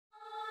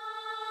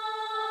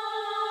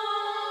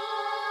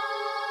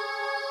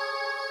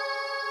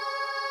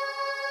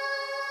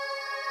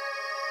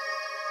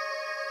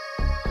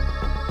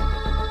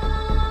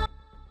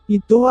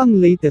Ito ang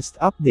latest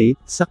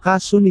update sa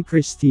kaso ni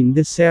Sharon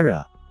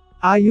Dacera.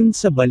 Ayon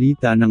sa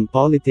balita ng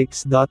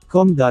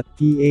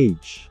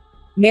politics.com.ph.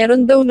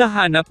 Meron daw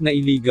nahanap na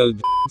illegal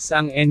drugs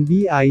ang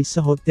NBI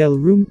sa hotel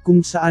room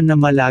kung saan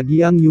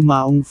namalagi ang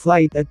yumaong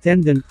flight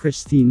attendant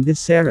Sharon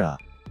Dacera.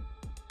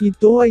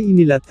 Ito ay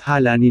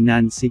inilathala ni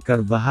Nancy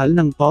Carvajal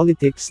ng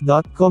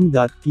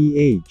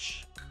politics.com.ph.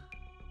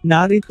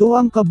 Narito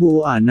ang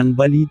kabuuan ng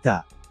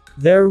balita.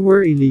 There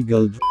were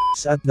illegal drugs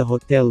at the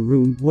hotel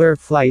room where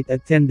flight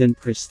attendant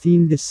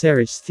Sharon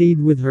Dacera stayed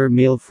with her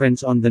male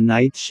friends on the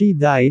night she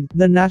died,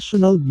 the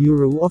National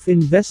Bureau of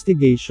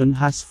Investigation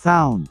has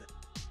found.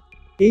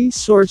 A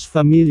source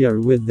familiar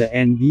with the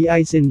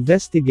NBI's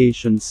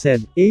investigation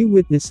said, a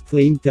witness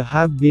claimed to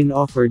have been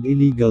offered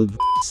illegal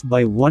drugs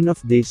by one of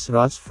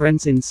Dacera's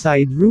friends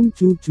inside room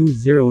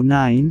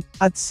 2209,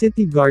 at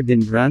City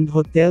Garden Grand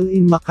Hotel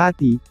in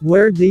Makati,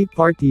 where they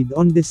partied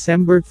on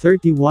December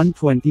 31,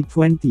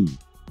 2020.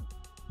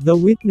 The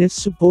witness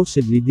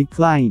supposedly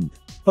declined.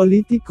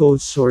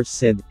 Politico's source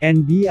said,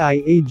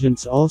 NBI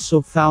agents also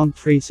found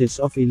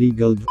traces of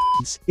illegal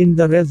drugs in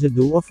the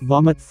residue of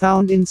vomit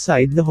found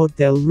inside the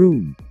hotel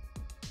room.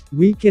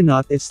 We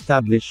cannot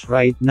establish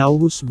right now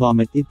whose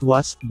vomit it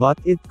was, but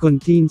it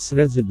contains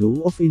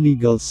residue of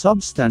illegal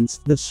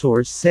substance, the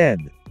source said.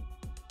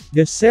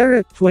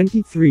 Dacera,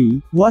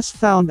 23, was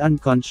found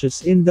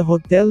unconscious in the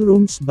hotel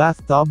room's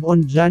bathtub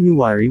on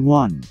January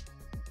 1.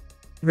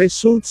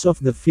 Results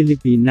of the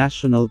Philippine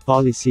National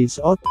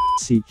Policy's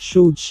autopsy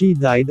showed she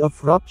died of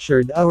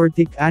ruptured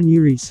aortic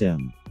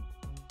aneurysm.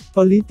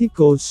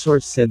 Politico's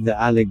source said the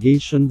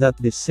allegation that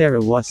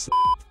Dacera was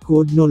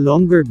could no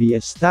longer be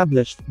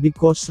established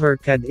because her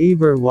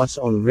cadaver was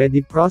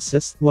already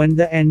processed when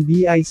the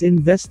NBI's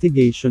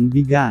investigation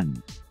began.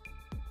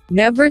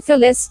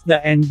 Nevertheless,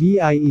 the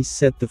NBI is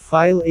set to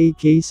file a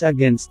case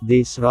against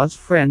Dacera's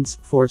friends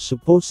for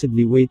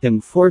supposedly waiting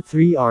for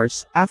 3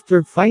 hours after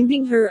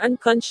finding her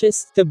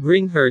unconscious to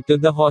bring her to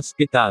the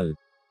hospital.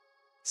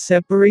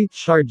 Separate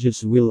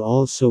charges will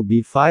also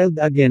be filed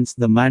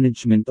against the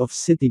management of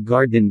City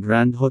Garden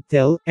Grand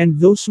Hotel and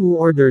those who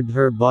ordered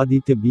her body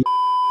to be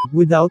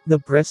without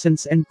the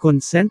presence and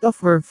consent of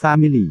her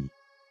family.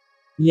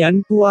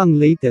 Yan po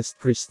ang latest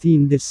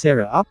Sharon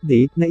Dacera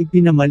update na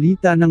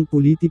ipinamalita ng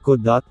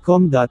politico.com.ph.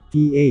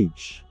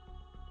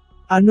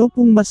 Ano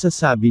pong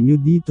masasabi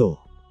nyo dito?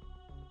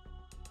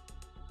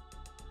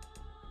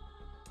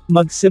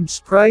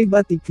 Mag-subscribe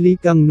at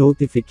i-click ang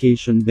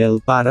notification bell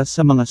para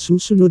sa mga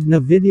susunod na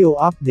video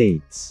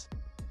updates.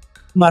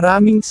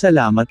 Maraming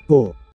salamat po.